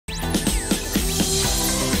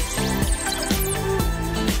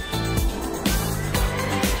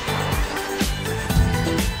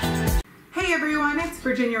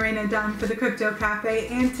Reyna Dunne for the Crypto Cafe,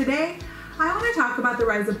 and today I want to talk about the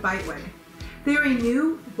rise of Bitewei. They are a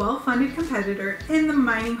new, well-funded competitor in the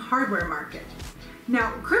mining hardware market.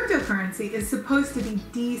 Now, cryptocurrency is supposed to be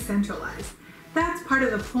decentralized. That's part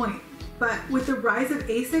of the point. But with the rise of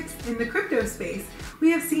ASICs in the crypto space,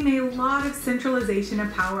 we have seen a lot of centralization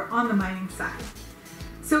of power on the mining side.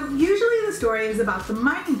 So usually the story is about the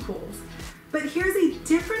mining pools, but here's a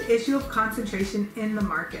different issue of concentration in the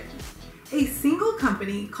market. A single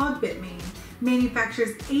company called Bitmain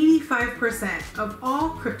manufactures 85% of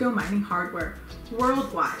all crypto mining hardware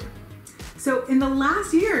worldwide. So in the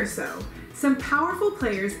last year or so, some powerful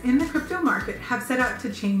players in the crypto market have set out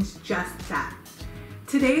to change just that.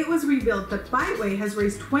 Today it was revealed that Bitewei has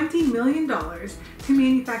raised $20 million to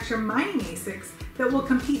manufacture mining ASICs that will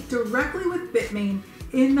compete directly with Bitmain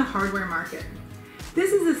in the hardware market.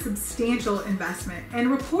 This is a substantial investment, and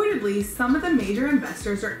reportedly some of the major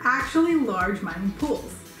investors are actually large mining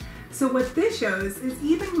pools. So what this shows is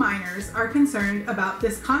even miners are concerned about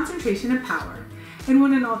this concentration of power and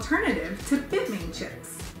want an alternative to Bitmain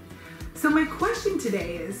chips. So my question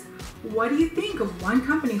today is, what do you think of one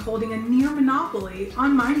company holding a near monopoly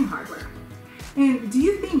on mining hardware? And do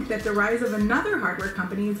you think that the rise of another hardware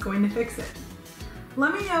company is going to fix it?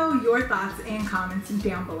 Let me know your thoughts and comments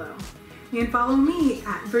down below. And follow me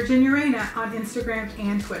at Virginia Reyna on Instagram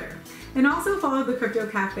and Twitter. And also follow the Crypto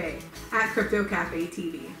Cafe at Crypto Cafe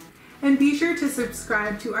TV. And be sure to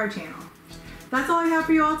subscribe to our channel. That's all I have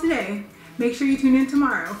for you all today. Make sure you tune in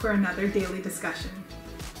tomorrow for another daily discussion.